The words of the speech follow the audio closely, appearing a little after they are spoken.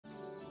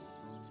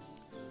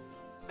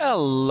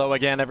Hello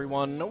again,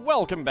 everyone.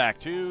 Welcome back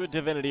to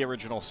Divinity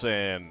Original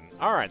Sin.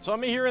 Alright, so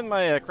I'm here in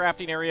my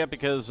crafting area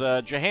because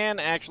Jahan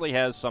actually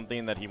has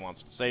something that he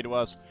wants to say to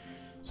us.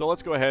 So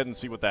let's go ahead and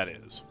see what that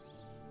is.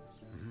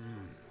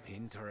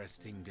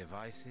 Interesting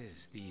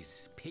devices,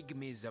 these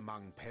pygmies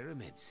among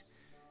pyramids.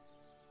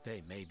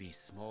 They may be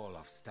small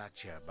of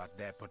stature, but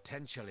their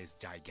potential is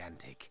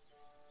gigantic.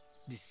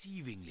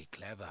 Deceivingly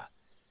clever.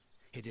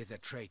 It is a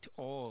trait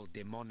all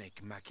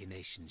demonic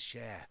machinations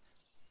share.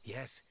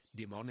 Yes,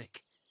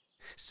 demonic.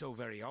 So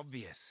very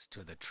obvious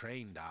to the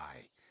trained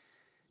eye.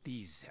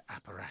 These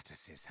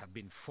apparatuses have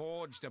been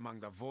forged among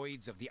the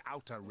voids of the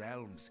outer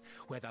realms,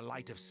 where the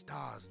light of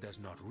stars does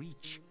not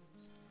reach.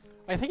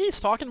 I think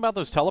he's talking about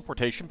those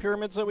teleportation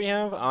pyramids that we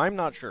have. I'm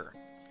not sure.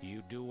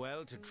 You do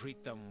well to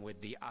treat them with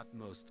the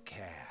utmost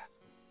care.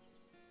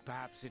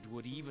 Perhaps it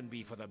would even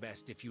be for the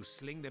best if you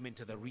sling them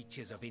into the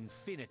reaches of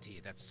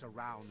infinity that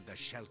surround the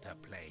shelter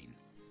plane.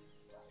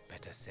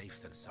 Better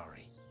safe than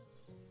sorry.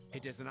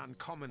 It is an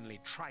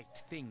uncommonly trite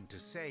thing to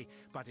say,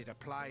 but it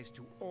applies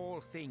to all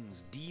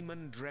things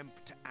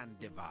demon-dreamt and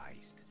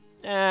devised.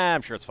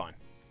 I'm sure it's fine.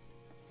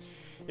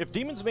 If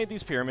demons made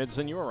these pyramids,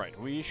 then you are right.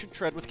 We should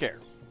tread with care.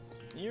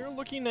 You're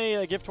looking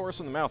a gift horse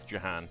in the mouth,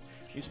 Jahan.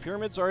 These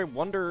pyramids are a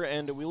wonder,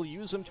 and we'll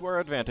use them to our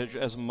advantage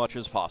as much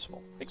as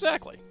possible.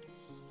 Exactly.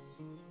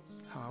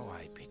 How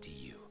I pity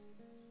you.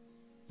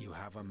 You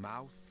have a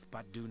mouth,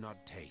 but do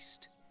not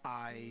taste.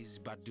 Eyes,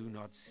 but do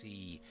not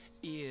see.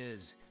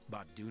 Ears,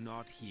 but do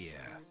not hear.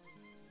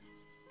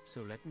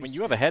 So let me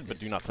you have a head, but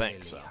do not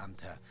think, so.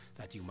 Hunter,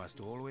 that you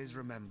must always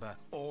remember,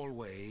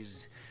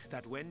 always,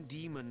 that when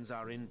demons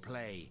are in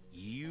play,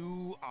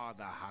 you are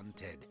the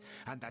hunted,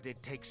 and that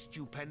it takes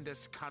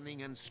stupendous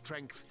cunning and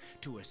strength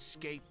to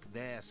escape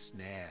their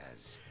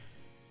snares.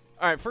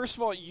 Alright, first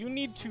of all, you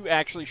need to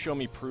actually show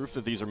me proof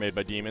that these are made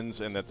by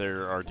demons and that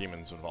there are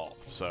demons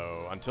involved.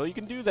 So, until you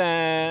can do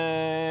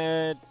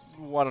that,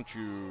 why don't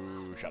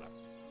you shut up?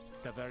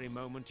 The very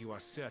moment you are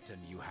certain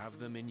you have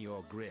them in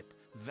your grip,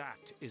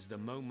 that is the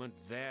moment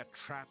their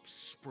traps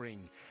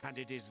spring, and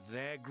it is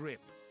their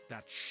grip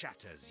that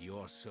shatters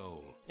your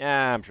soul.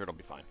 Yeah, I'm sure it'll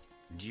be fine.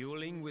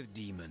 Dueling with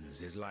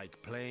demons is like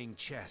playing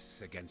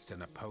chess against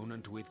an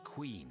opponent with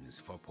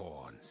queens for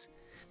pawns.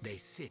 They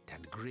sit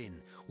and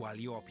grin while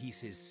your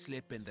pieces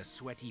slip in the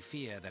sweaty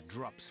fear that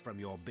drops from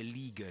your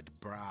beleaguered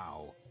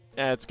brow.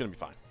 Yeah, it's gonna be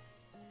fine.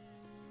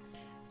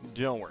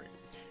 Don't worry.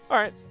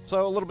 Alright,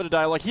 so a little bit of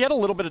dialogue. He had a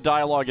little bit of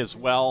dialogue as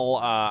well,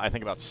 I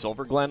think about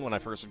Silverglen when I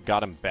first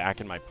got him back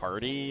in my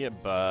party,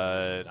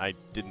 but I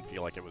didn't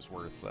feel like it was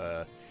worth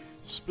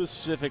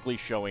specifically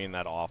showing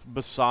that off.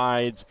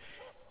 Besides,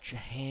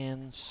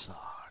 Jahan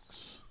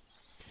sucks.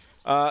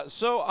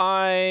 So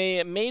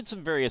I made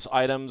some various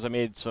items. I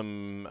made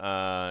some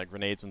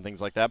grenades and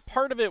things like that.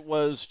 Part of it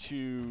was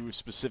to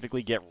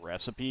specifically get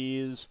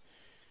recipes.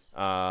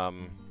 I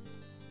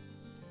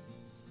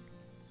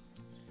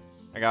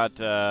got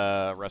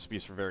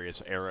recipes for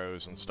various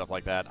arrows and stuff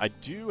like that. I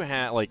do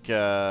have, like,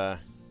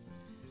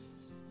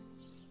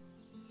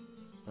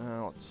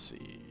 let's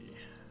see.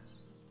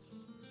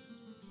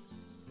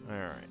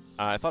 Alright.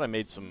 I thought I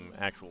made some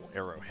actual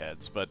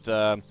arrowheads, but,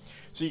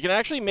 so you can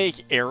actually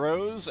make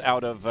arrows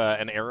out of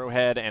an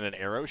arrowhead and an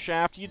arrow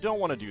shaft. You don't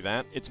want to do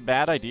that. It's a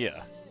bad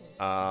idea.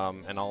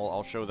 And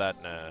I'll show that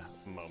in a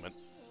moment.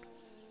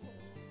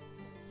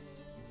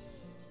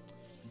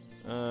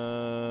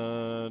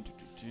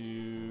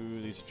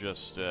 These are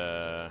just,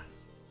 I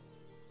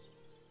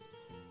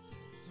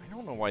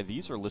don't know why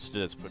these are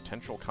listed as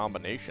potential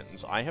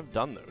combinations. I have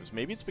done those.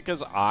 Maybe it's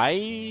because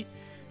I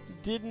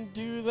didn't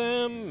do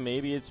them.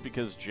 Maybe it's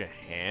because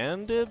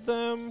Jahan did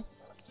them.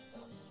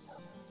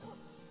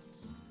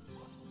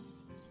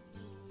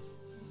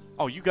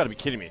 Oh, you gotta be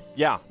kidding me.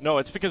 Yeah, no,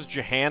 it's because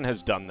Jahan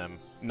has done them,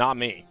 not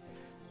me.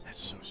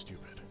 That's so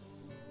stupid.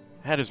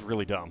 That is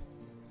really dumb.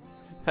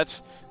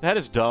 That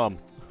is dumb.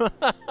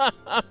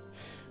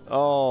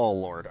 Oh,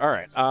 Lord.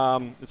 Alright,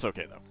 it's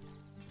okay, though.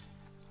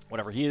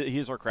 Whatever,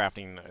 he's our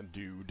crafting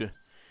dude.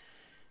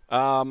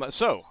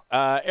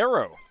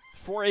 Arrow.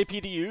 4 AP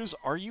to use.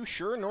 Are you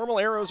sure? Normal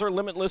arrows are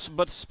limitless,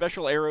 but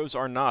special arrows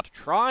are not.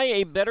 Try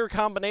a better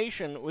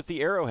combination with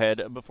the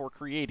arrowhead before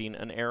creating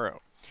an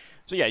arrow.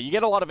 So yeah, you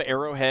get a lot of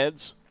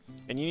arrowheads,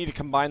 and you need to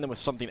combine them with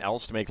something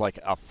else to make, like,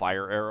 a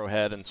fire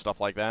arrowhead and stuff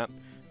like that.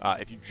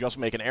 If you just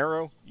make an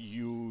arrow,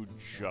 you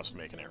just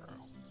make an arrow.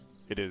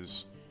 It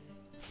is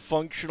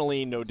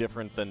functionally no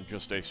different than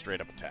just a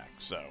straight-up attack,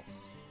 so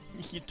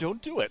you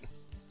don't do it.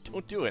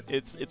 Don't do it.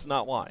 It's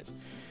not wise.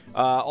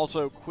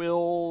 Also,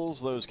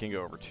 quills, those can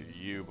go over to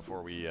you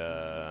before we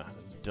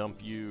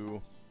dump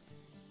you.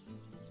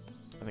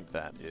 I think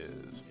that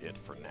is it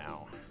for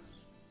now.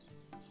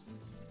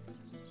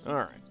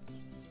 Alright.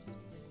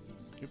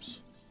 Oops.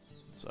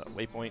 It's a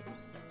waypoint.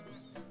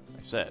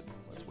 I said,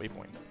 let's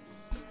waypoint.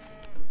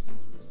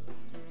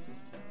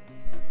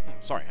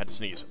 Sorry, I had to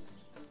sneeze.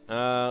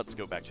 Let's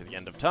go back to the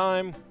end of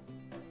time,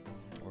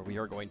 where we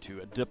are going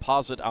to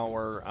deposit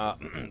our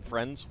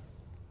friends.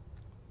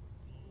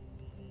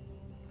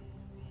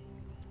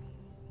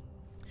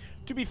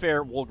 To be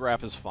fair,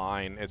 Woolgraph is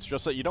fine. It's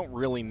just that you don't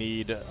really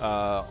need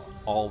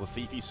all the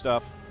thiefy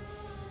stuff.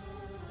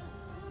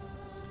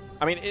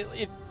 I mean,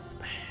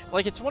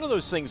 like, it's one of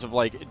those things of,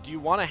 like, do you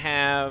want to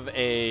have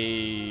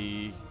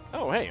a...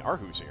 Oh, hey,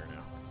 Arhu's here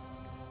now.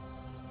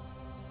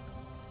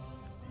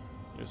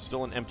 There's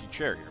still an empty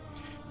chair here.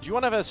 Do you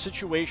want to have a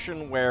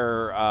situation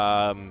where,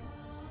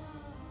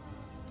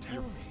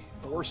 Tell me,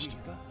 forced...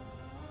 Weaver,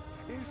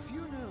 if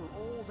you know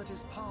all that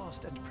is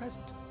past and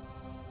present,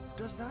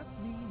 does that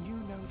mean you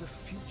know the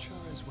future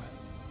as well?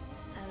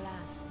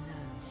 Alas,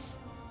 no.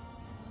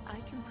 I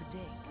can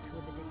predict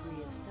with a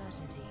degree of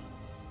certainty,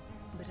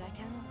 but I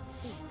cannot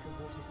speak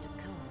of what is to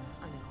come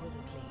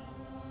unequivocally.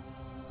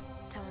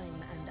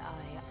 Time and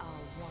I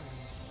are one,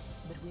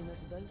 but we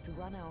must both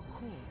run our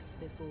course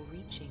before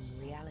reaching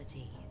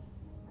reality.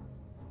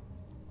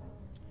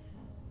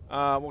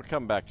 We'll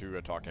come back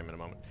to talk to him in a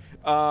moment.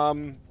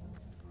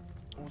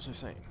 What was I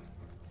saying?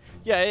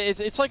 Yeah,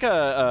 it's like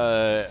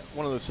a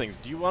one of those things.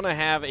 Do you want to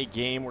have a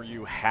game where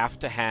you have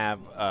to have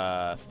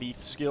thief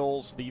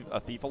skills, a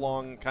thief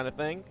along kind of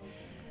thing?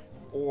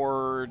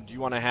 Or do you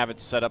want to have it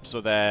set up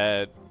so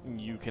that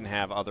you can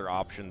have other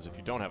options if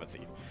you don't have a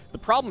thief? The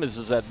problem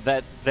is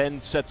that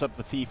then sets up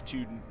the thief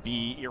to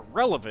be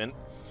irrelevant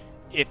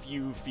if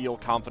you feel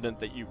confident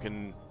that you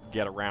can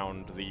get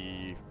around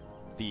the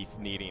thief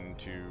needing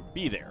to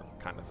be there,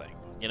 kind of thing,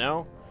 you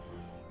know?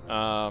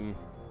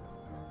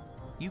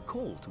 You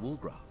call to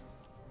Woolgraph.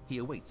 He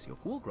awaits. Your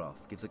Woolgraph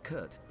gives a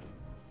curt.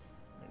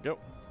 There you go.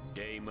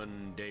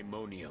 Daemon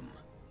Daemonium.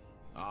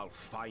 I'll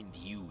find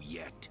you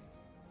yet.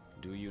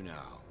 Do you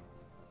now?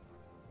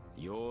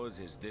 Yours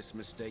is this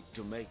mistake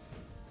to make.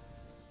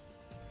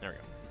 There we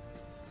go.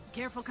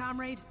 Careful,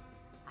 comrade.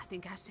 I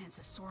think I sense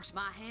a source.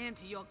 My hand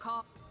to your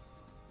call.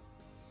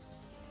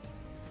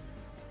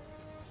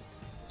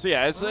 So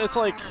yeah, it's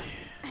like,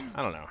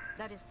 I don't know.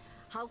 That is,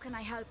 how can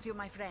I help you,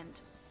 my friend?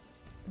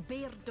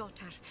 Bear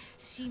daughter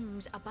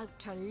seems about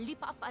to leap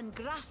up and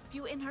grasp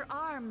you in her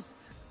arms,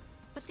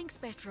 but thinks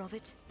better of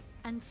it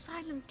and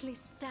silently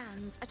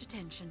stands at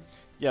attention.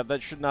 Yeah,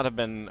 that should not have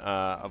been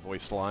a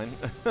voiced line.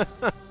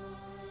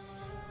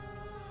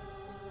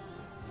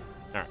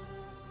 Alright.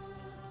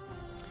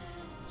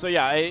 So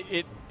yeah,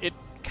 it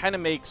kind of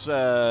makes,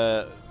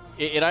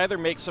 it either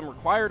makes them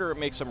required or it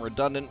makes them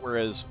redundant,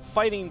 whereas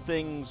fighting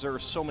things, there are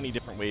so many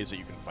different ways that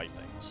you can fight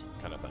things,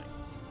 kind of thing.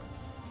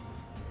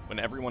 When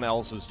everyone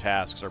else's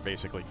tasks are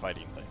basically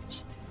fighting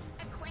things.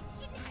 The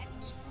question has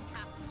me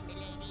stumped,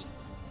 milady.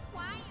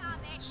 Why are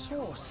there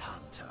Source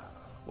Hunter,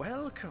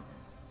 welcome,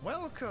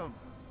 welcome.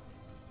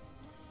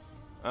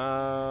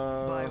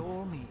 By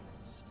all means.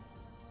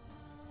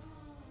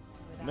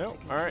 No,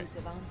 Without a alright.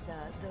 conclusive answer,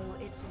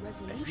 though its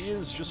resolution He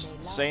is just may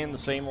lie saying in the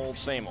same old,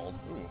 deception. same old.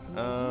 Ooh,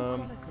 Where you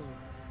chronicle,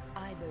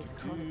 I both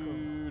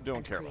chronicle don't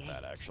and care about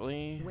that, create.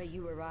 actually. Where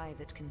you arrive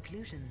at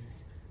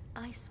conclusions,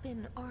 I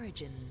spin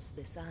origins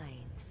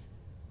besides.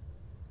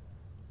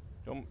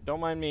 Don't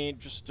mind me,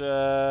 just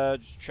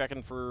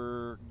checking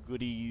for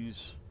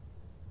goodies.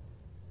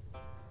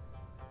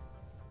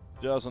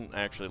 Doesn't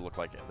actually look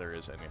like there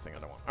is anything I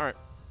don't want. Alright.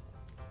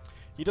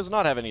 He does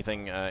not have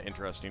anything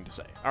interesting to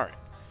say. Alright.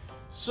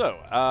 So,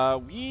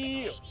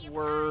 we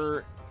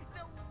were...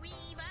 the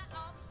weaver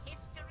of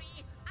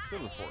history? Go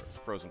to the forest,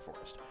 frozen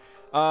forest.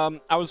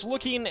 I was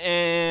looking,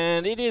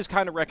 and it is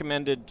kind of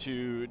recommended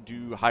to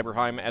do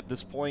Hiberheim at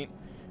this point.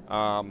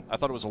 I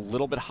thought it was a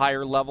little bit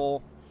higher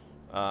level,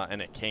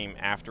 and it came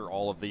after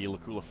all of the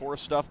Lacula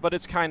Forest stuff, but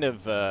it's kind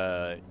of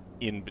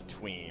in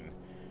between.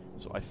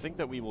 So I think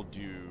that we will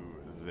do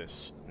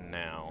this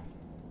now.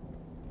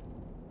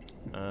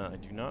 I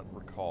do not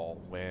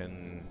recall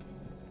when...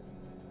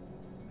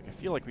 I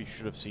feel like we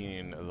should have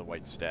seen the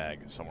White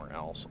Stag somewhere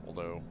else,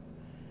 although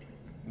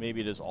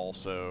maybe it is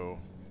also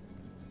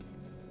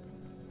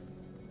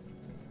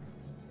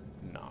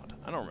not.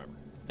 I don't remember.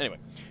 Anyway,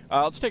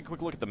 let's take a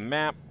quick look at the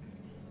map.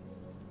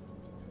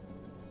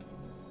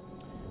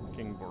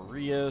 King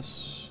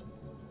Boreas.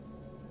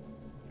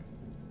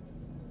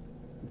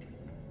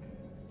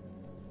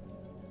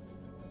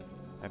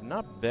 I've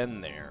not been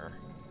there.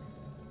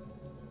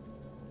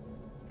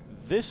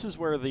 This is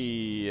where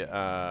the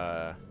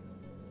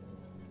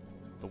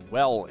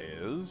well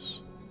is.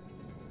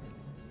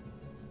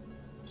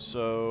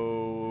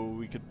 So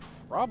we could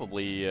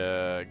probably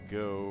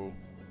go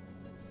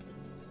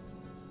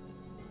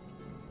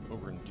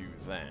over and do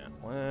that.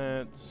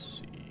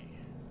 Let's see.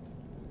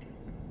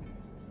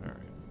 All right.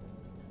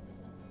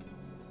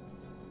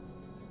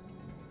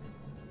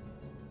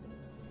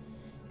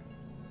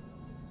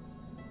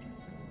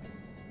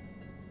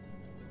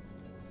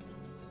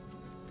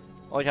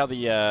 I like how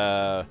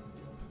the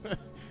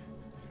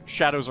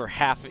shadows are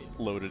half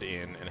loaded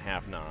in and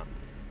half not.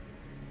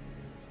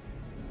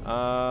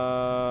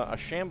 A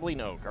shambling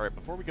oak. Alright,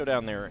 before we go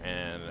down there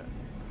and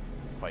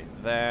fight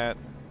that,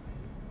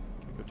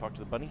 can we go talk to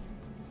the bunny?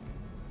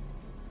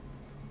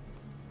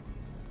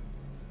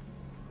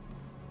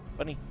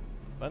 Bunny.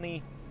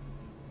 Bunny.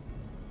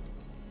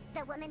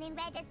 The woman in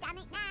red has done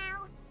it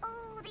now.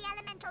 All the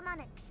elemental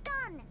monarchs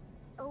gone.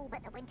 All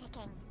but the Winter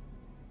King.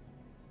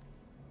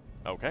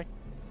 Okay.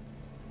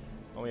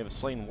 Well, we have a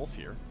slain wolf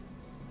here.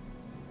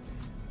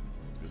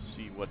 Let's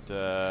go see what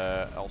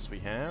else we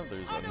have.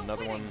 There's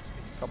another one,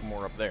 a couple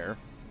more up there.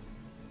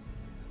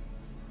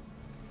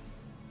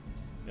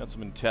 Got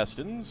some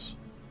intestines.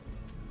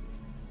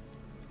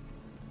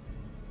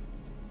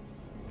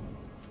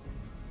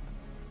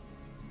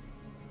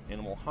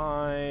 Animal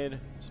hide.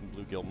 Some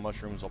bluegill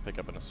mushrooms I'll pick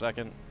up in a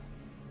second.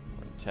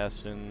 More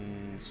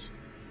intestines.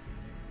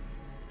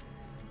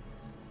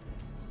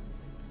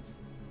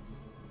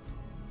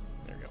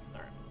 There we go.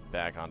 Alright.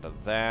 Back onto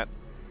that.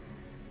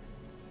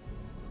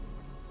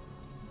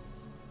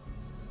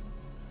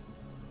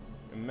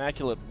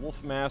 Immaculate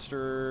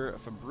Wolfmaster,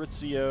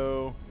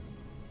 Fabrizio.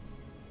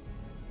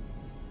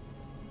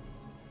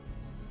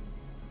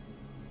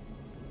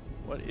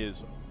 What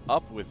is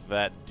up with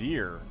that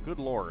deer? Good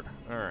lord.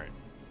 Alright.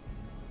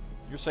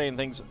 You're saying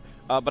things...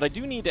 but I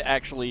do need to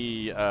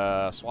actually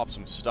swap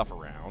some stuff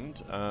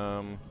around.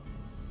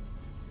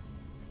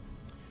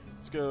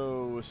 Let's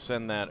go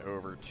send that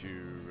over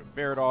to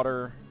Bear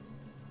Daughter.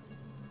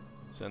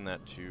 Send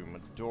that to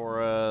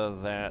Medora.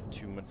 That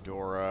to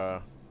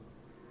Medora.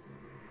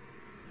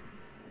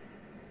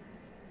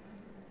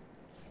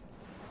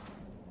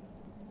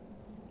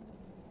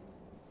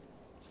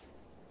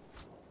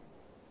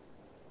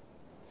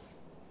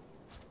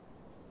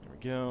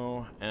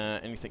 Go.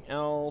 Anything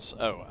else?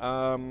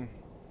 Oh,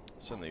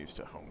 send these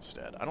to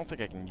Homestead. I don't think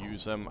I can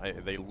use them.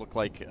 They look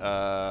like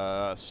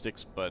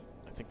sticks, but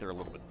I think they're a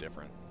little bit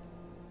different.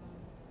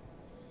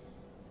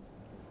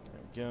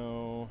 There we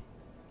go.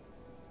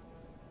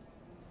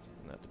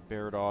 Send that to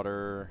Bear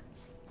Daughter.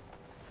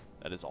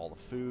 That is all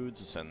the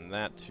foods. Send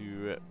that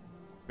to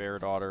Bear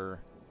Daughter.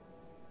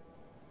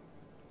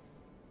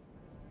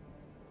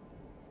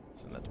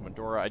 Send that to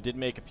Medora. I did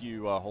make a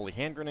few holy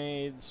hand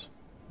grenades.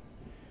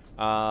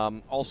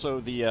 Also,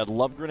 the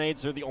love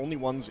grenades, they're the only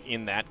ones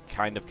in that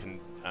kind of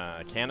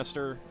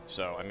canister,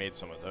 so I made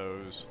some of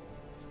those.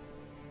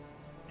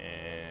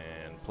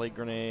 And plague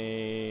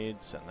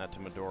grenades, send that to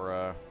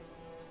Medora.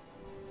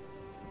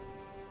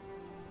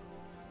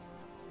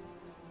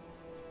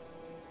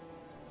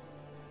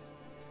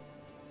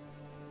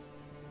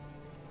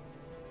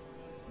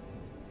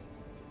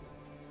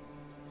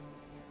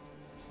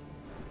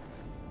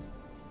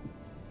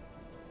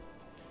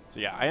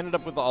 So yeah, I ended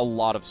up with a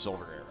lot of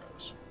silver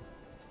arrows.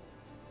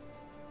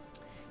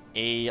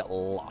 A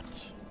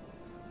lot.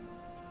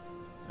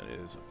 That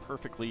is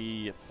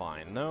perfectly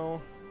fine,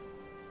 though.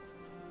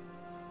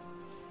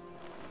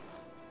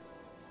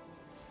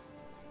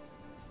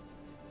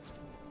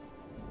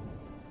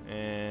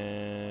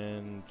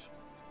 And...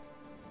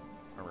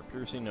 armor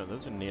piercing? No,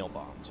 those are nail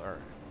bombs.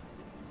 Alright.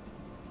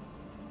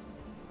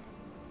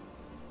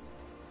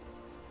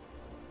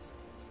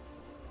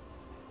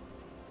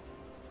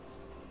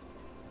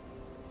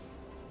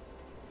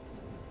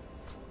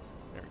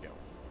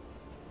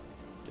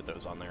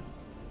 Those on there.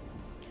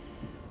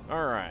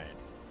 Alright.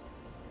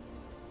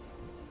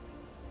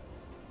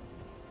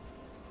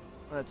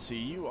 Let's see,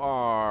 you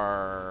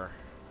are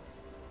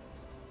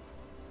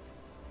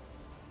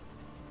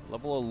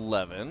level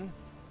 11.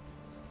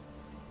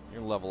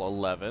 You're level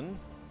 11.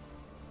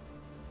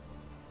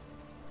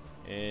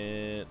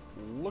 It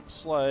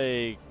looks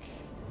like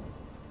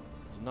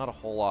there's not a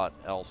whole lot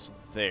else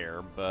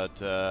there,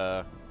 but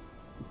I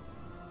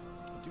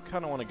do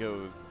kind of want to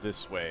go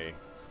this way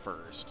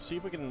first. See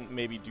if we can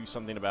maybe do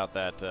something about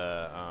that,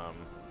 got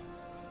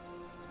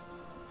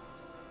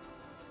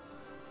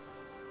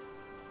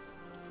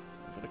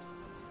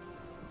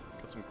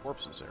some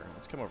corpses there.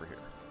 Let's come over here.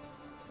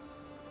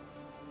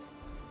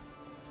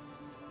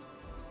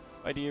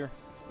 Hi, dear.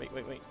 Wait,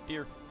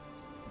 dear.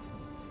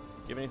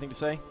 You have anything to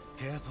say?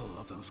 Careful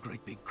of those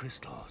great big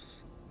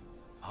crystals.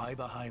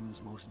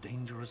 Hiberheim's most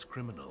dangerous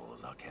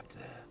criminals are kept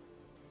there.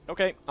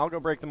 Okay, I'll go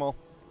break them all.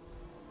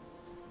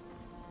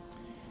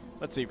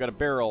 Let's see, you've got a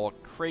barrel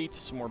crate,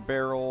 some more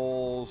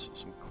barrels,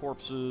 some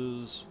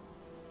corpses.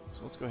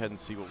 So let's go ahead and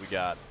see what we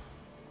got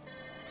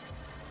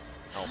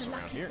else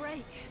around here.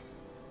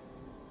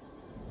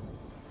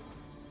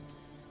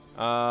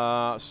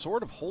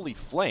 Sword of Holy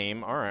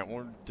Flame. Alright,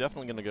 we're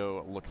definitely going to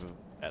go look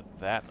at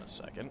that in a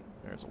second.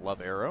 There's a love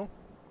arrow.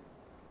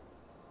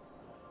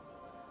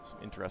 Some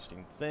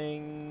interesting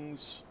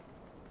things.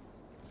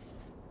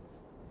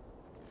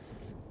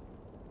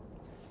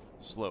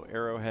 Slow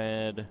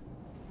arrowhead.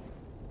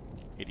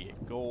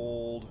 88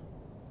 gold.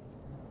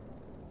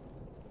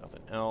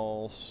 Nothing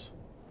else.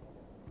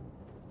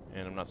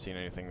 And I'm not seeing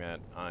anything that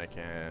I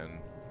can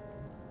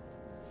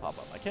pop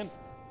up. I can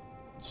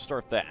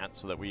start that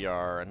so that we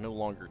are no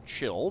longer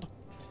chilled.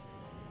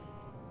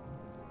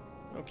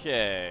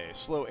 Okay,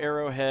 slow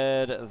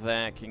arrowhead.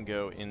 That can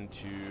go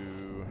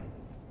into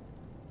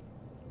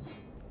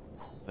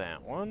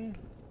that one.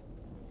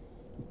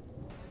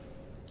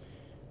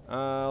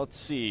 Let's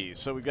see.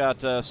 So we've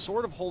got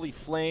Sword of Holy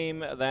Flame.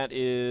 That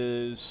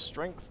is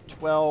Strength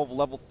 12,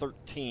 level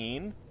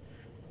 13.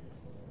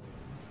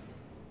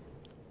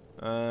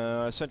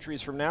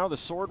 Centuries from now, the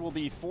sword will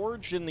be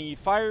forged in the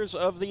fires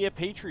of the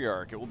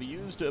Patriarch. It will be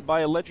used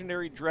by a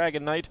legendary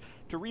dragon knight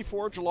to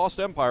reforge a lost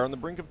empire on the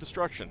brink of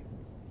destruction.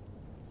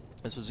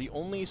 This is the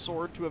only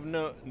sword to have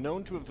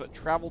known to have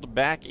traveled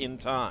back in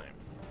time.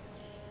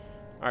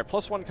 Alright,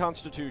 +1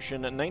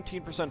 constitution,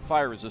 19%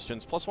 fire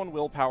resistance, +1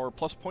 willpower,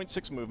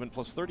 +0.6 movement,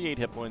 +38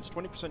 hit points,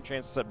 20%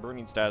 chance to set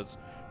burning status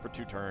for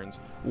 2 turns.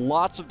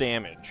 Lots of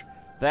damage.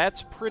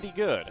 That's pretty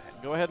good.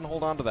 Go ahead and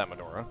hold on to that,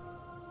 Medora.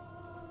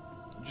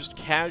 Just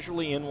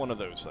casually in one of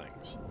those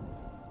things.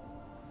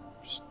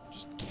 Just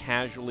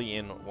casually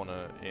in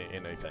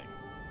in a thing.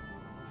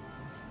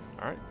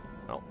 Alright,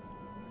 well.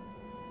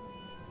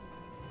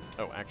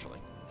 Oh, actually.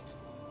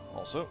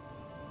 Also.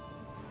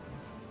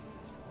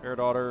 Bear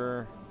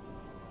Daughter,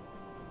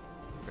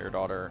 and Bear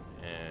Daughter.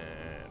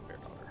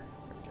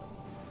 There we go.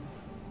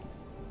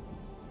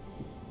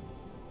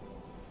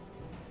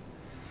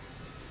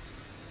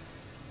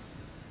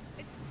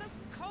 It's so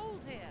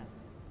cold here.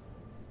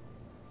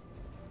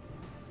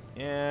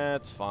 Yeah,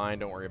 it's fine.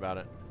 Don't worry about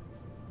it.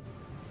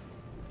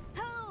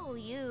 Oh,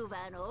 you've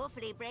an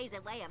awfully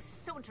brazen way of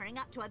sauntering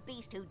up to a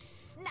beast who'd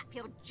snap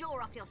your jaw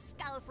off your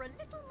skull for a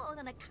little more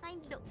than a kind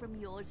look from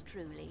yours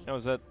truly. How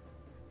is that?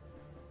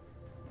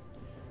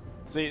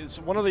 See, it's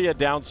one of the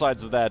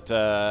downsides of that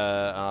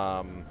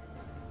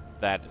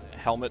that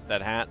helmet,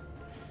 that hat,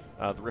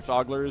 the Rift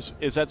Oglers,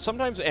 is that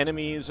sometimes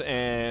enemies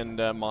and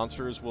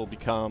monsters will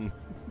become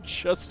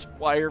just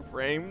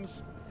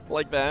wireframes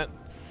like that.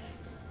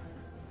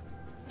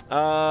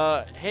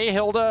 Hey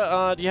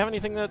Hilda, do you have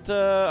anything that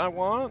I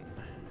want?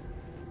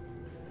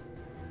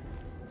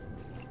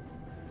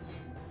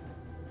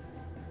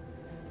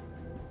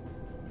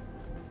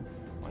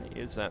 Why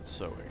is that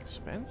so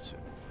expensive?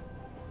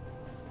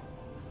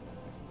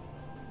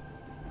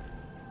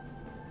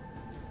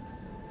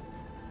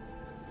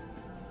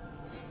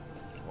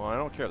 Well, I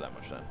don't care that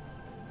much then.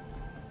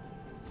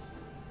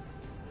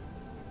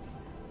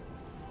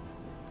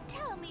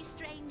 Tell me,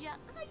 stranger,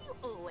 are you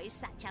always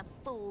such a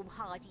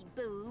foolhardy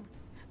boob?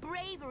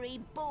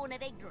 Bravery born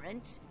of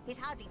ignorance is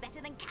hardly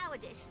better than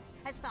cowardice,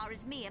 as far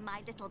as me and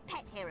my little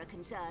pet here are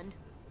concerned.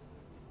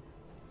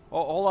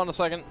 Oh, hold on a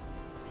second.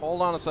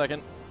 Hold on a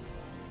second.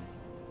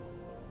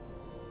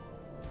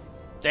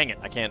 Dang it,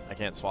 I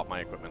can't swap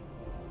my equipment.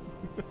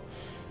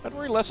 I'd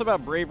worry less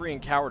about bravery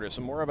and cowardice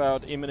and more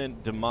about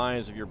imminent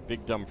demise of your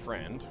big dumb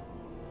friend.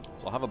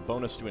 So I'll have a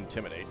bonus to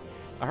intimidate.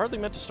 I hardly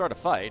meant to start a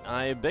fight.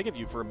 I beg of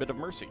you for a bit of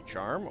mercy,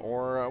 charm,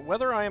 or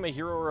whether I am a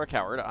hero or a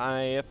coward,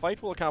 a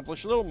fight will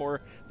accomplish little more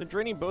than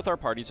draining both our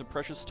parties of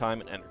precious time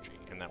and energy,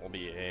 and that will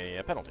be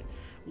a penalty.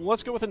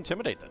 Let's go with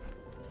intimidate then.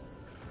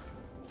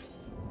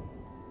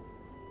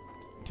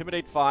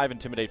 Intimidate 5,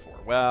 intimidate 4.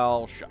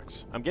 Well,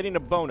 shucks. I'm getting a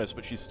bonus,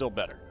 but she's still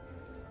better.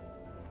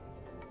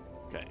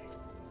 Okay.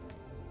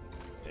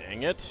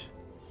 Dang it.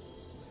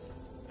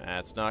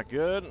 That's not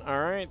good.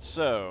 Alright,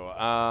 so,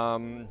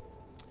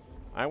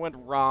 I went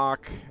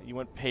rock, you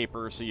went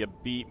paper, so you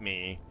beat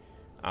me.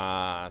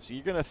 So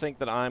you're going to think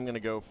that I'm going to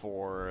go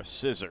for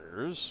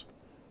scissors.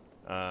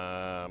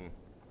 And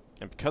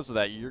because of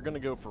that, you're going to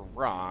go for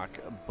rock,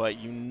 but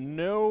you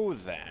know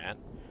that.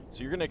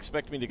 So you're going to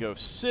expect me to go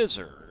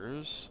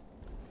scissors.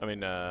 I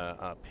mean,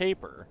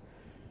 paper.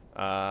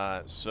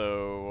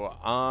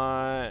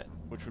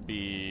 Which would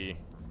be...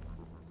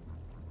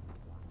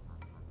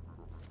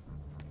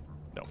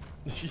 No.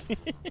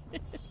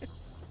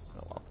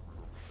 Oh well.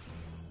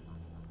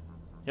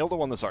 Hilda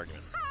won this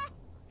argument.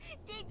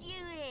 Did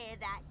you hear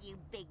that, you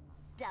big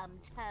dumb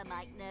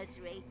termite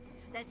nursery?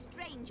 The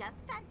stranger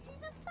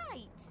fancies a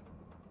fight.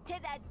 To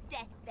the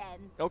death,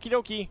 then. Okie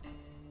dokie.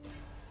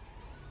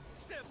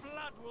 Their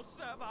blood will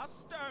serve our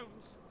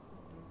stones.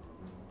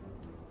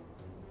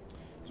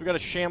 So we got a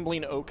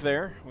shambling oak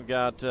there. We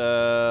got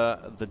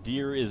the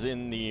deer is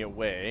in the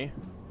way.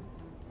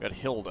 We got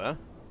Hilda.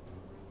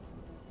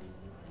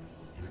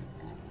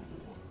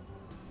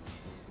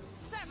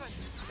 7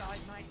 guide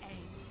my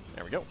aim.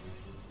 There we go.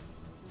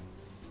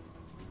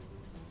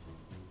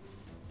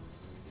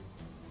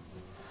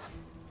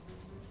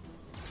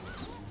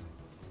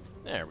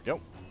 There we go.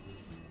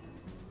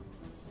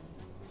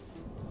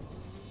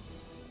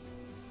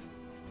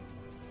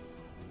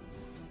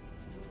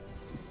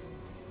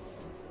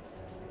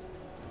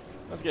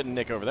 Let's get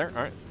Nick over there.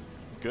 All right.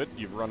 Good.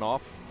 You've run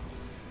off.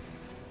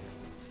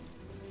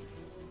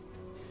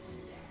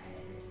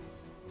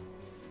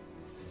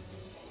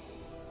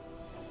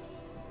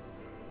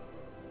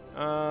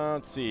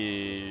 Let's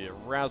see.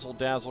 Razzle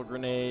Dazzle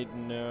Grenade.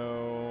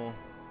 No.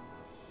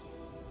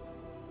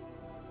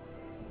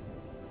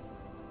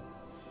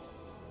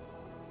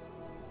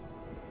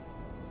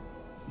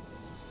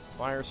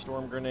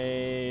 Firestorm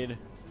Grenade.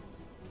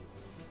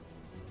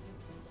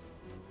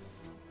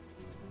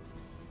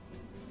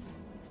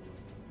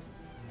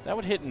 That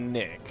would hit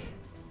Nick.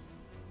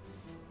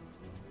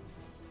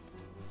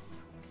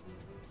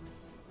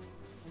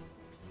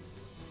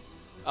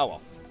 Oh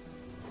well.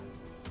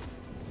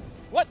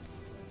 What?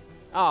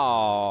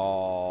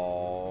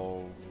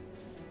 Oh.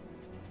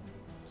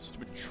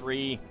 Stupid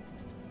tree.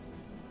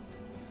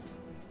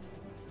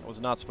 was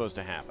not supposed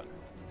to happen.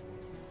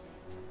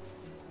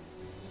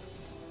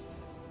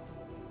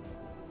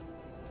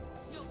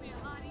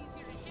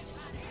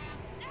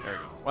 There we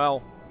go.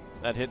 Well,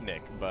 that hit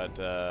Nick, but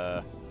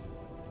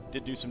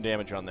did do some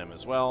damage on them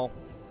as well.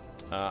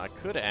 I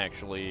could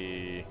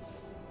actually...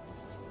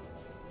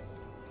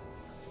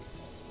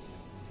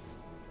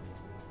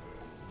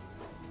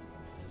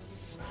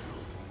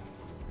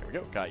 There we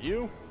go, got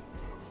you.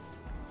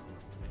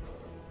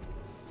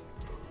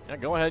 Yeah,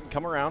 go ahead and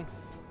come around.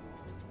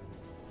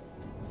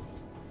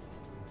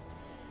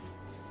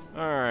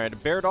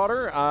 Alright, Bear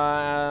Daughter,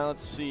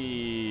 let's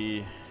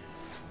see...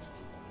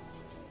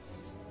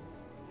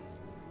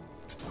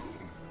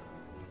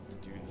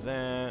 Do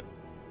that.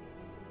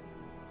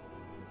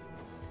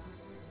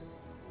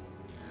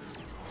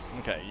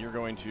 Okay, you're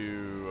going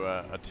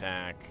to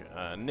attack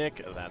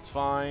Nick, that's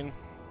fine.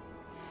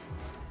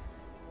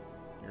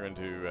 You're going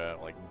to,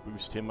 like,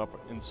 boost him up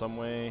in some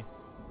way.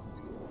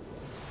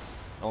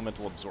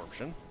 Elemental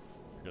Absorption.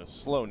 You're going to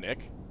slow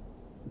Nick.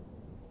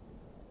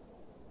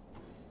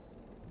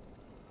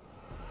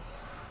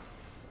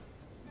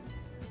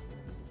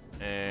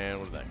 And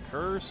what is that?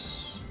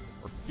 Curse?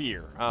 Or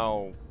Fear?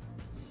 Oh.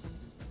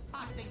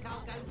 I think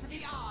I'll go for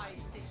the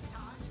eyes this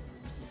time.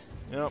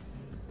 Yep.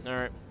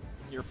 Alright.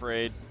 You're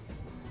afraid.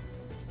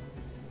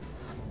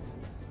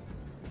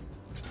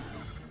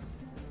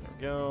 There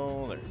we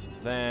go. There's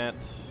that.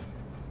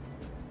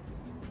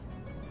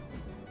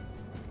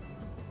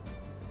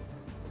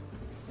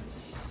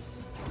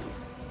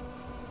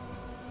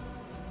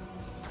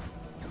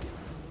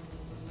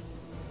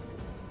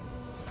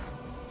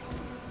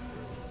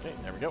 Okay,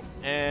 there we go.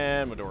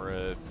 And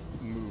Medora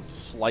moved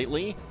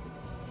slightly.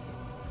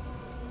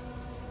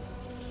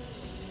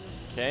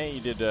 Okay, you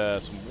did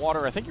some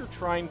water. I think you're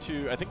trying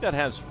to... I think that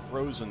has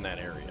frozen that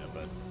area,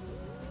 but...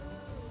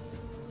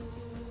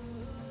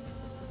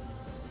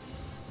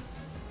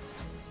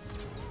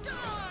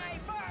 Die,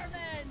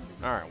 vermin!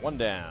 Alright, one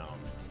down.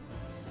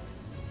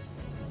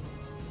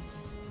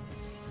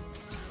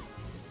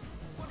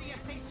 What do you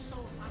think,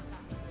 Soul Hunter?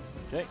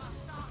 Okay. Shall I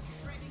start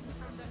shredding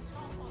from the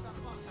top or the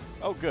bottom?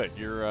 Oh, good.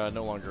 You're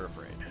no longer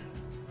afraid.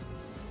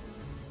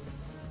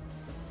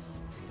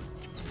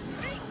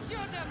 Reach your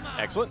demise!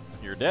 Excellent.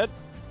 You're dead.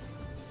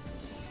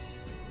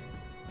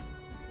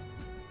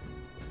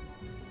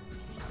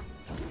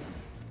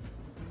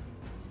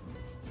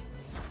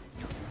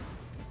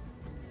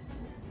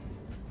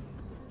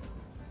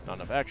 Not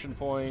enough action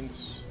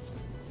points.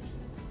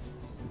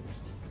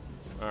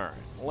 Alright,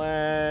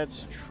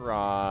 let's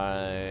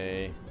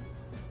try...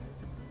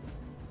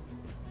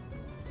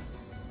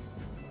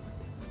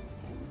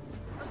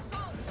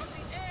 Assault from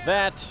the air!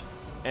 that,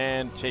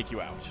 and take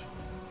you out.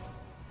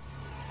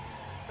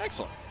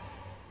 Excellent.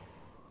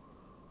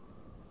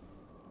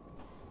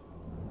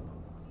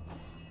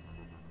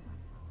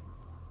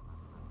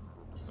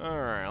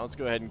 Alright, let's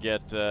go ahead and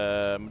get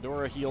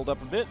Medora healed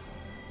up a bit.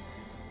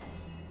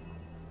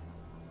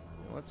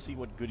 Let's see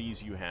what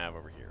goodies you have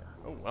over here.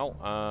 Oh,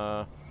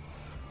 well,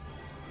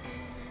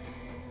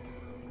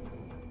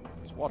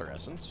 there's water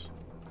essence.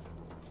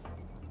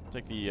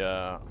 Take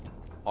the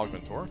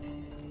Augmentor.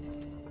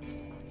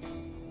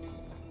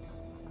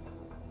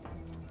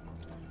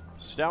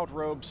 Stout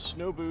Robe,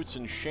 Snow Boots,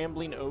 and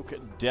Shambling Oak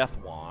Death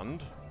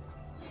Wand.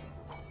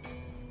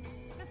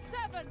 The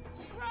seven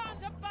grant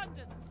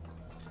abundance!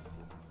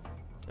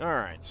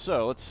 Alright,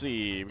 so let's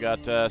see. We've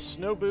got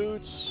Snow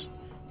Boots,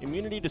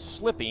 immunity to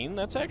slipping.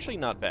 That's actually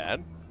not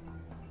bad.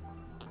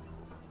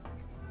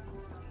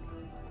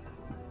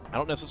 I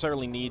don't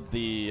necessarily need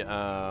the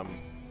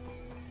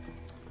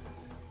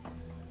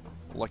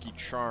Lucky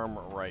Charm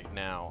right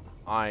now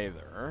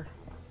either.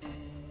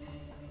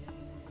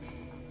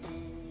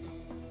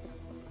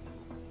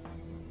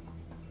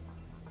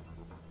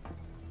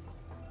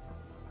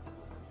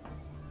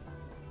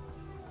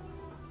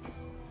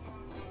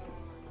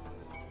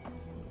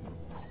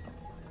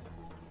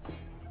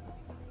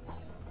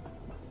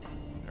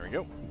 There we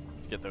go.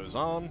 Let's get those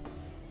on.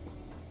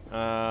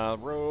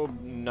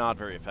 Robe, not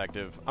very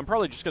effective. I'm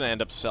probably just going to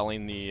end up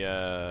selling the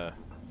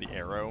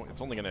arrow.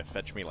 It's only going to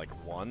fetch me like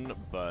one,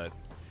 but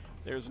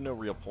there's no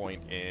real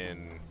point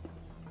in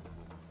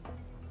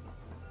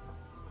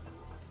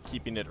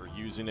keeping it or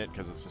using it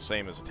because it's the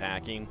same as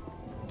attacking.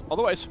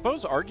 Although I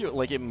suppose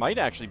it might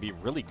actually be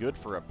really good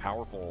for a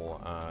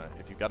powerful,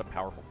 if you've got a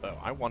powerful bow.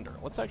 I wonder.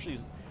 Let's actually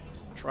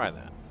try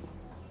that.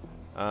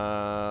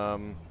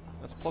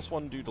 That's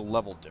 +1 due to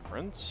level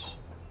difference.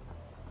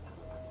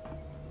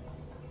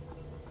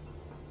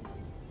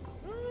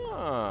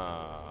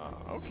 Ah,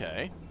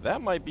 okay.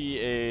 That might be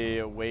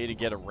a way to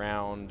get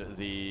around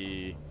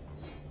the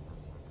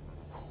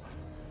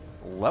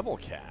level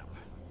cap,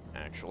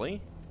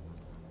 actually.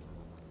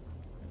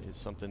 It is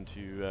something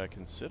to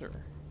consider.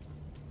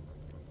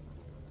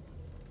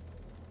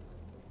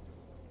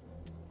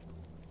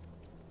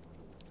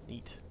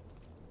 Neat.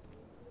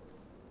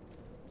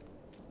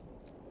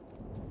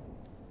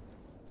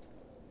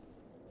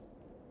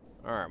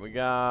 Alright, we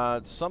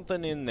got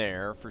something in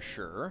there for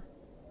sure.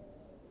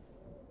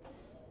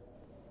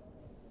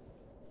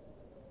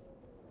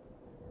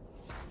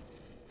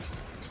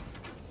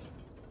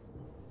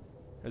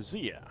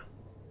 Azia.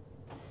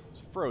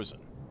 It's frozen.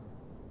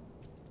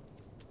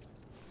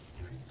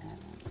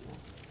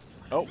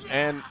 Oh,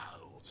 and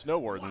Snow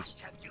Wardens.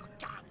 What have you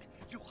done,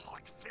 you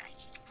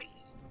hot-fleshed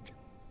fiend?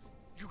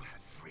 You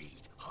have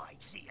freed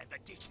Hiberheim the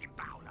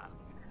Disemboweler.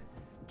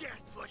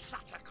 Death for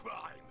such a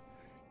crime.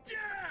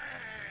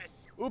 Death!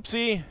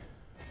 Oopsie.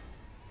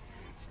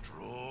 It's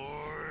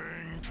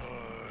drawing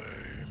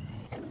time.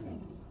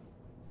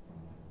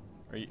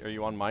 Are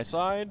you on my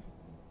side?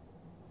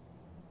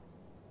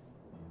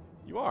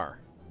 You are.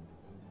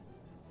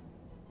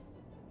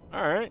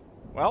 Alright.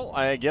 Well,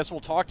 I guess we'll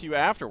talk to you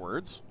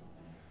afterwards.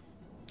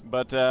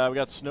 But we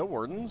got Snow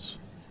Wardens.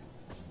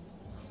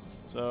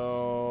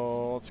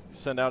 So let's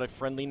send out a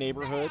friendly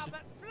neighborhood.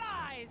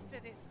 Flies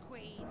to this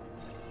queen.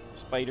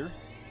 Spider.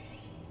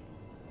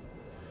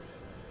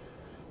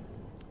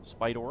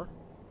 Spider.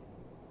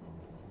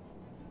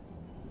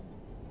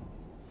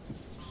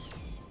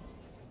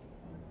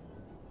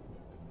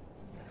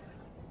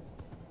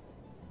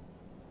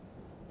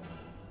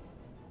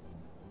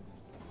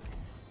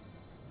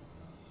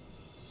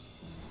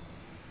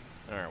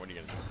 Alright, what are you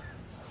gonna do?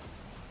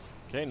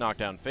 Okay,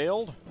 knockdown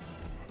failed.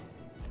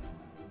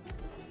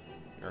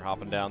 You're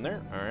hopping down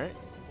there. Alright.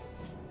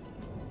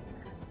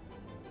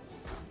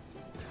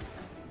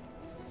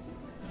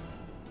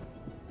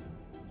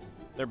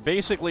 They're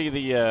basically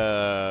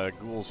the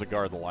ghouls that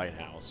guard the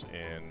lighthouse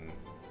in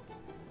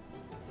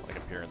like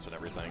appearance and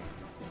everything.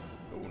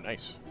 Oh,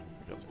 nice.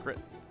 Here goes a crit.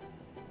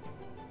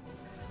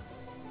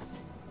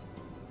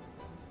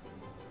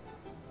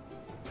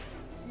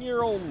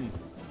 Neural.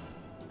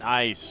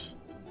 Nice.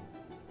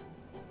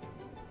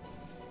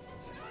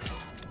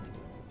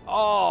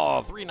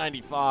 Oh,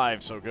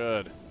 395, so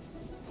good.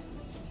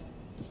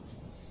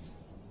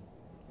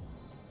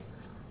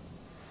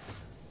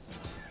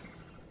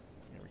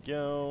 There we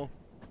go.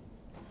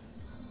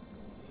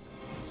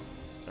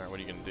 Alright, what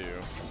are you gonna do?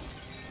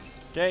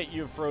 Okay,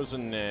 you've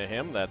frozen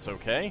him, that's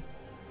okay.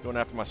 Going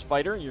after my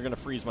spider, you're gonna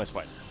freeze my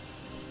spider.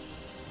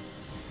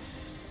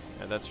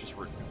 And that's just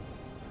rude.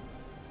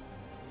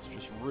 It's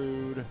just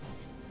rude.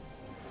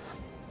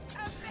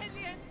 A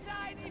million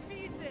tiny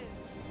pieces.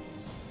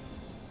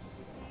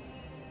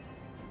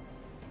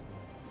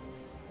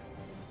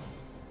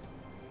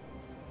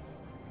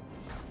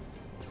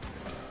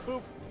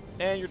 Boop.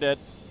 And you're dead.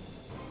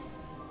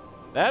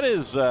 That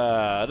is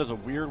a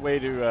weird way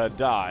to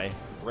die.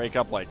 Break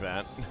up like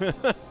that.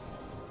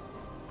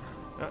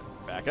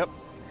 Back up.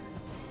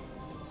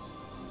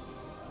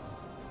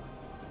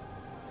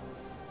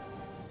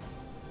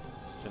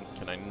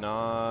 Can I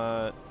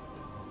not?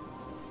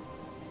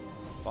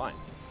 Fine.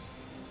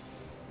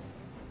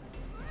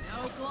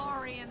 No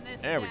glory in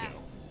this There we death. go.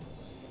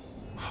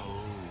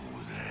 Oh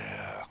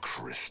there,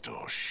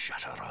 Crystal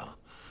Shatterer.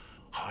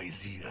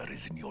 Hiberheim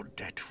is in your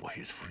debt for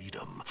his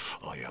freedom.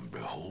 I am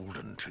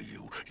beholden to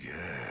you,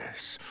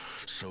 yes,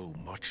 so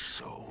much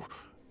so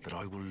that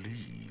I will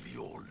leave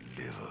your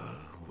liver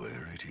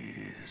where it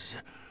is,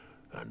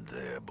 and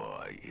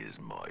thereby is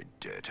my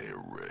debt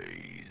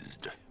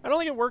erased. I don't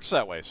think it works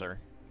that way, sir.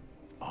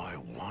 I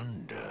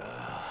wonder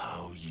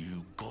how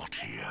you got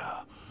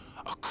here.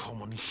 A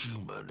common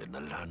human in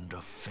the land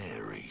of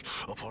Fairy,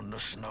 upon the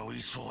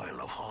snowy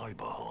soil of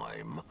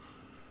Hiberheim.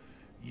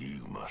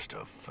 You must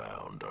have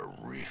found a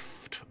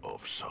rift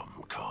of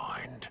some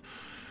kind.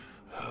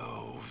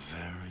 Oh,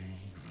 very,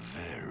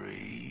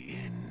 very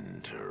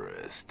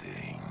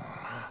interesting.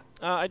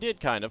 I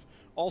did, kind of.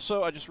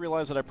 Also, I just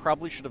realized that I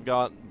probably should have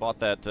bought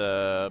that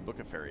Book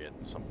of Fairy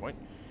at some point.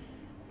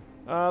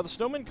 The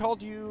snowman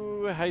called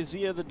you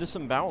Hiberheim the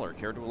Disemboweler.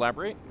 Care to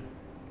elaborate?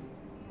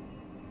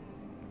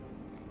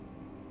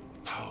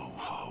 Ho,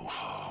 ho,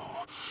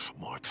 ho.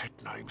 My pet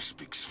name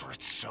speaks for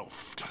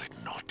itself, does it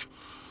not?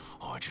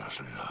 I just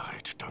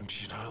lied,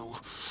 don't you know?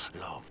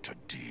 Love to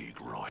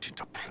dig right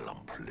into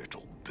plump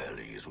little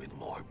bellies with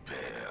my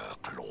bare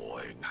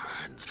clawing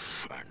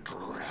hands and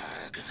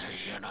drag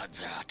the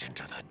innards out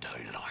into the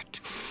daylight.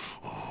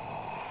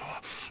 Oh,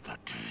 the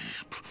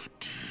deep,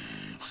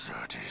 deep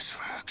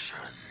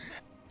satisfaction.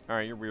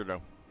 Alright, you're weirdo.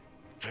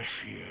 To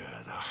hear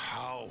the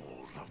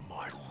howls of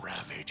my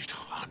ravaged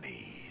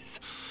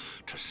honeys,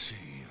 to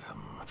see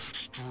them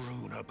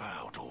strewn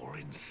about all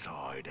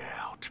inside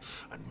out,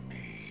 and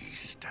me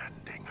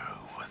standing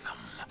over them,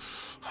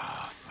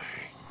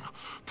 huffing,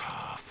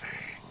 puffing,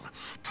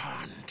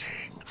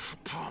 panting,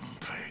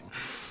 pumping.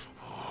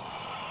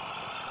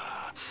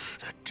 Oh,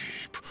 the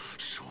deep,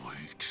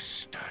 sweet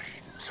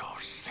stains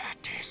of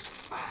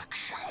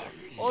satisfaction.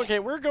 Okay,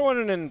 we're going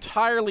in an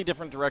entirely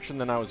different direction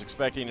than I was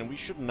expecting, and we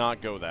should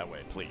not go that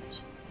way,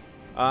 please.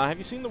 Have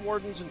you seen the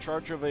wardens in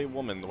charge of a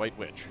woman, the White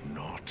Witch?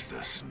 Not the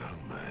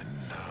snowmen,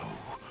 no.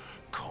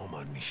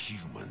 Common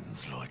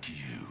humans like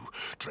you,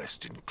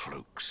 dressed in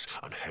cloaks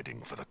and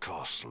heading for the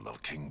castle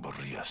of King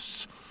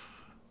Boreas.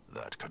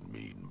 That can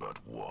mean but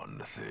one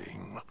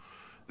thing.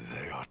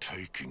 They are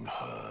taking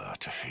her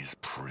to his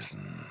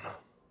prison.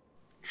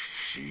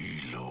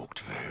 She looked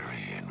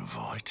very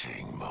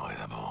inviting, by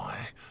the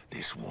by,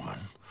 this woman.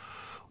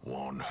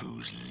 One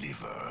whose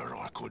liver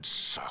I could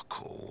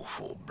suckle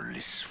for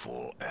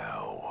blissful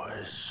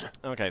hours.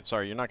 Okay,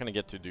 sorry, you're not going to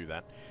get to do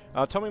that.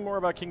 Tell me more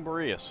about King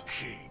Boreas.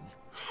 King?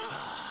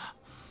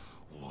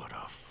 What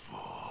a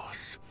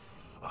farce.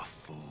 A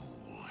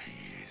fool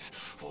he is,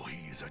 for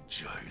he is a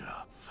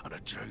jailer, and a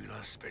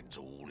jailer spends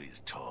all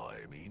his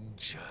time in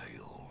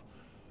jail.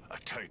 A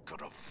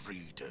taker of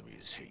freedom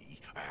is he,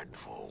 and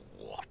for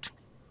what?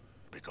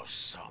 Because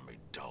some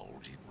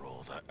indulge in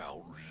rather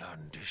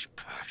outlandish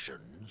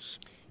passions.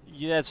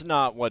 Yeah, that's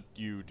not what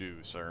you do,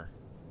 sir.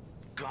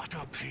 Gut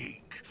a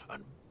pig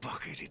and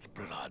bucket its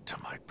blood to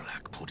make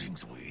black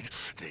puddings with,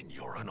 then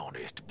you're an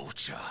honest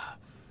butcher.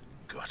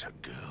 Gut a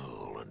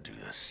girl and do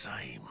the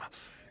same,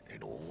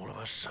 then all of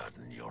a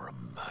sudden you're a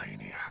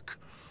maniac.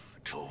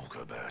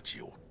 Talk about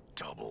your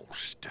double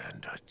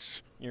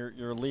standards.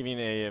 You're leaving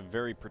a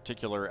very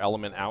particular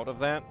element out of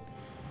that.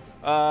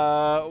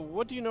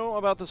 What do you know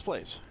about this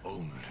place?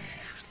 Only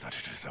that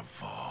it is a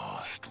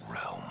vast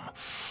realm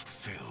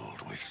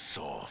filled with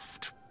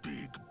soft,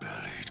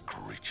 big-bellied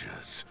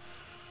creatures.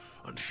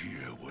 And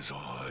here was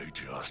I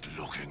just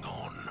looking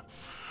on,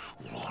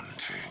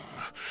 wanting,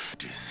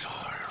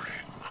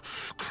 desiring,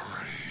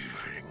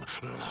 craving,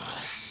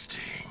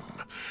 lusting.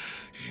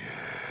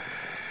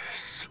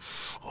 Yes,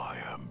 I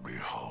am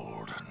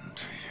beholden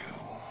to you.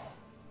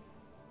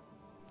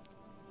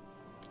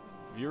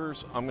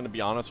 Viewers, I'm going to be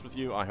honest with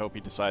you. I hope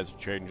he decides to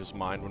change his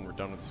mind when we're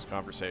done with this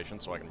conversation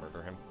so I can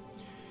murder him.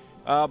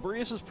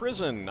 Boreas'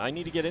 prison. I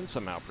need to get in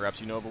somehow.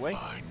 Perhaps you know of a way?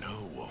 I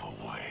know of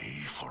a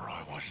way, for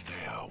I was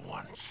there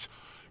once,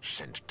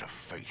 sent to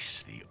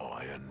face the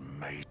Iron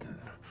Maiden.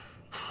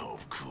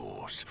 Of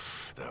course,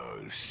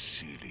 those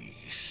silly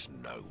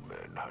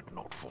snowmen had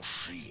not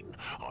foreseen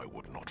I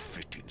would not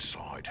fit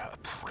inside her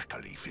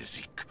prickly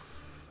physique.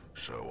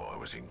 So I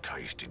was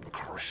encased in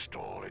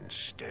crystal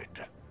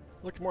instead.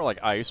 Looked more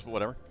like ice, but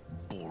whatever.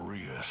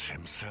 Boreas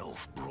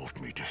himself brought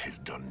me to his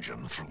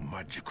dungeon through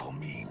magical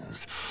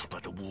means,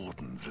 but the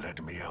wardens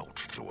led me out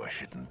through a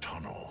hidden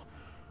tunnel.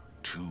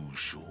 Too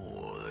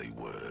sure they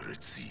were,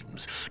 it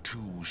seems.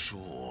 Too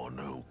sure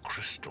no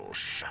crystal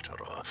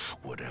shatterer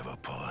would ever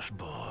pass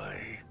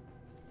by.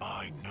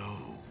 I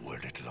know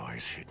where it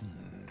lies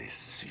hidden, this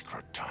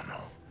secret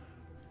tunnel.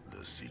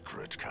 The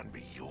secret can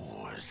be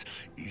yours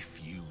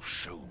if you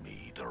show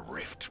me the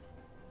rift.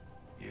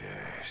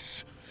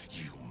 Yes,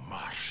 you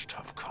must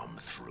have come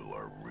through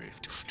a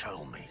rift.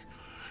 Tell me,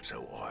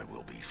 so I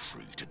will be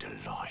free to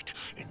delight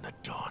in the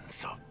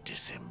dance of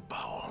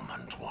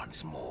disembowelment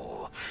once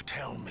more.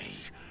 Tell me,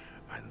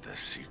 and the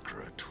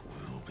secret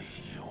will be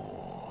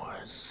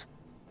yours.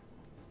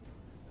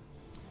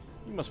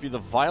 You must be the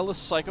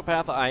vilest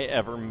psychopath I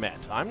ever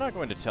met. I'm not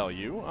going to tell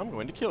you. I'm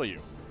going to kill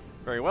you.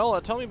 Very well,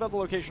 tell me about the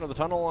location of the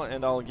tunnel,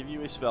 and I'll give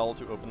you a spell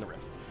to open the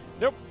rift.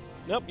 Nope.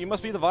 Nope, you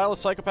must be the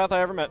vilest psychopath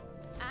I ever met.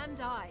 And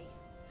I.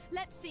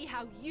 Let's see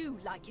how you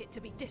like it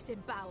to be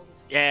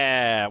disemboweled.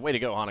 Yeah, way to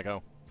go,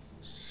 Hanako.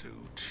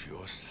 Suit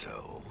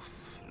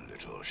yourself,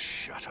 little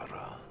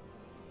shatterer.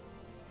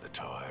 The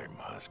time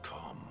has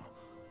come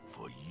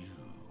for you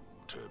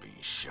to be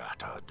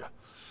shattered.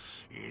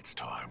 It's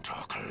time to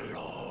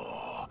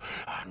claw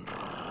and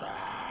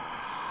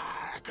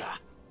drag.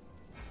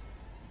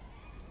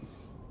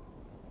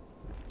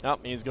 Oh,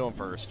 he's going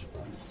first.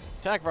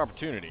 Attack of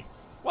opportunity.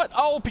 What?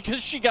 Oh,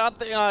 because she got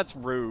the... that's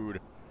rude.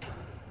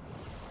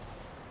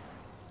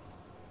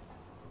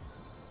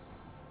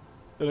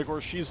 And of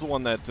course, she's the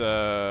one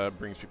that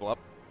brings people up.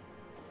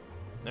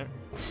 There.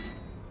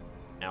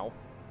 Ow.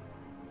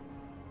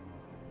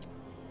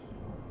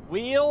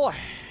 Wheel.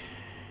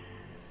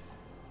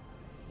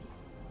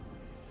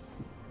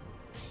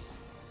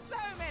 So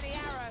many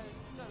arrows,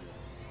 so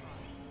little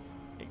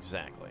time.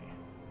 Exactly.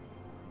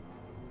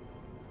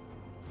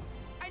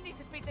 I need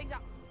to speed things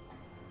up.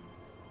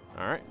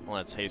 Alright,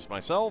 let's haste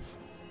myself.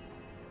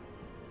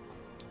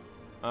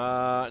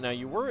 Now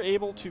you were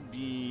able to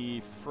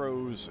be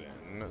frozen,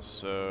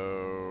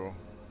 so...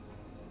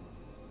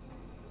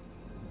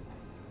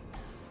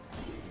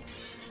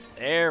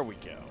 There we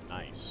go,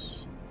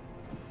 nice.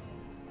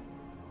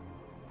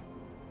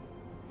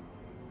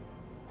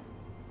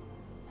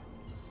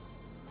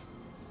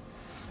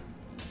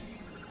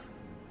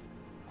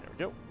 There we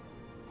go.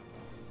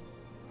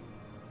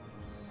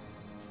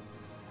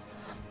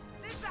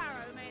 This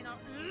arrow may not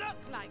look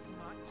like much.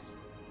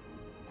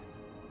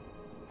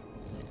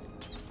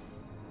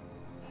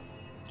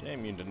 Okay,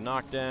 immune to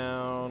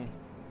knockdown.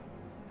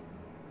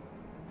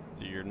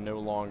 So you're no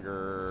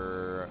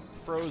longer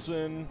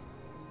frozen.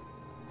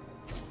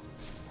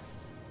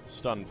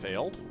 Stun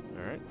failed.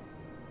 Alright.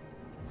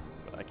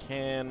 But I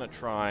can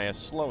try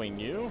slowing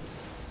you.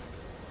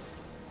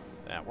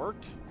 That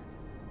worked.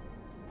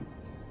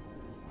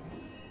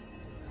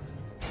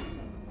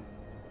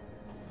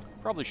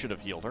 Probably should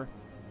have healed her.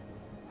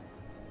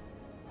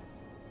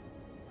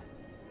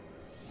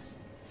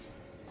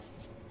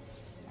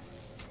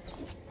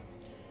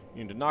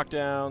 Immune to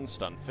knockdown,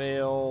 stun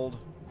failed.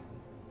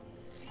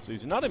 So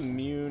he's not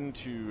immune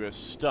to a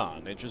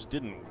stun, it just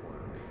didn't work.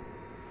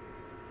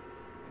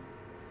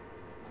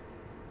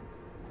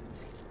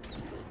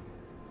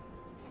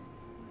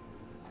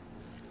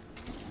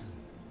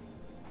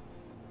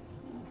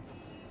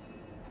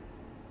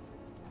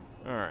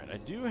 Alright, I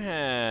do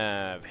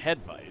have Head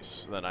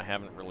Vice that I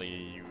haven't really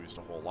used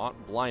a whole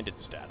lot. Blinded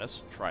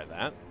status. Try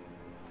that.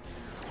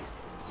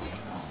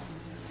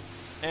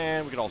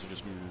 And we could also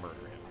just murder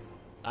him.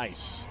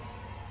 Nice.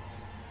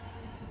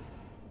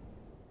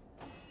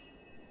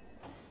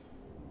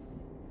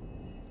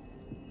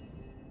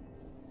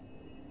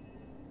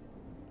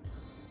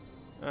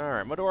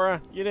 Alright,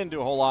 Medora, you didn't do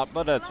a whole lot,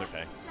 but that's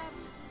okay.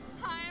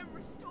 I am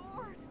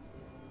restored.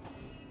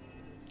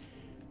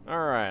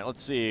 Alright,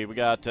 let's see. We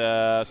got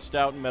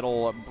Stout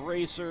Metal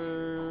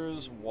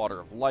Bracers, Water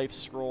of Life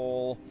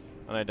Scroll,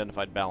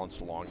 Unidentified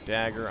Balanced Long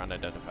Dagger,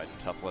 Unidentified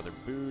Tough Leather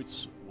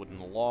Boots,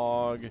 Wooden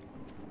Log,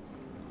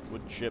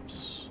 Wood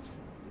Chips,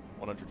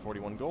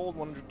 141 gold,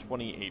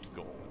 128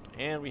 gold.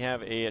 And we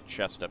have a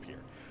chest up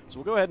here. So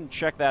we'll go ahead and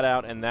check that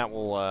out, and that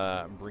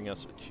will bring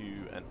us to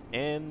an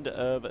end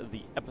of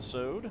the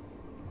episode.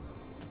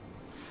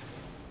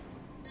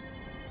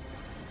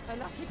 A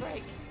lucky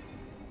break.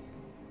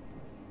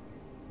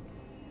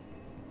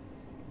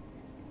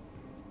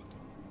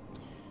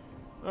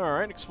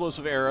 Alright,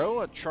 Explosive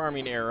Arrow, a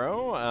Charming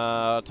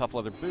Arrow, Tough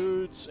Leather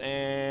Boots,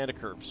 and a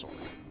Curved Sword.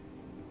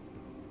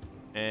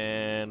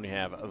 And we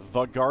have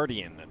the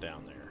Guardian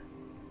down there.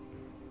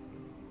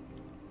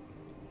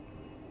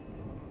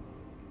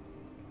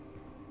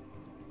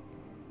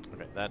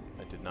 Okay, that,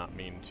 I did not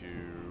mean to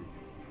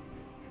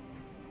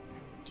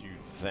do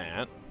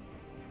that.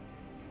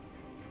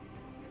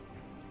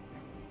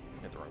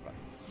 Hit the wrong button.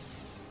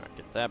 Alright,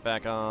 get that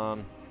back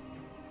on.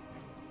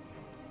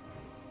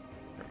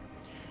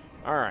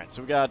 Alright,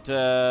 so we got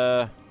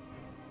the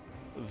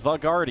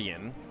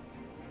Guardian.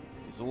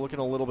 He's looking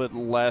a little bit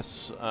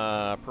less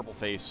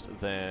purple-faced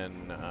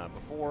than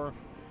before.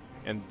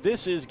 And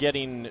this is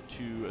getting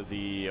to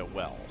the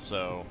well.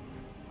 So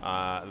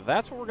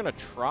that's what we're going to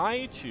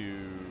try to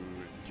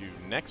do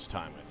next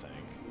time, I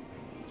think.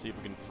 See if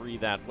we can free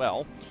that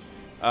well.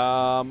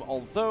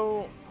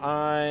 Although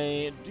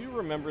I do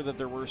remember that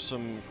there were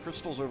some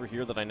crystals over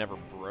here that I never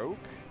broke,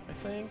 I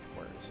think.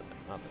 Where is it?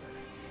 Not there.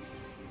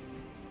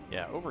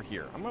 Yeah, over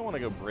here. I might want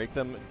to go break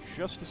them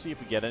just to see if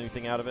we get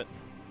anything out of it.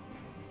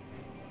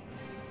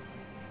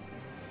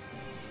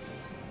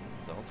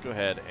 So let's go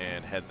ahead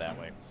and head that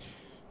way.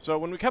 So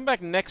when we come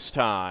back next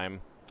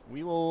time,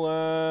 we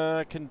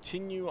will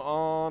continue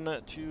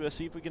on to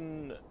see if we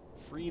can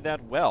free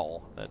that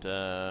well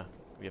that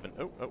we haven't.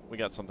 Oh, we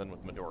got something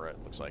with Medora. It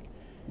looks like.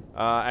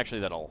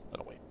 Actually, that'll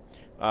wait.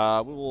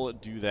 We will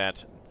do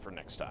that for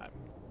next time.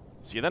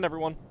 See you then,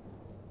 everyone.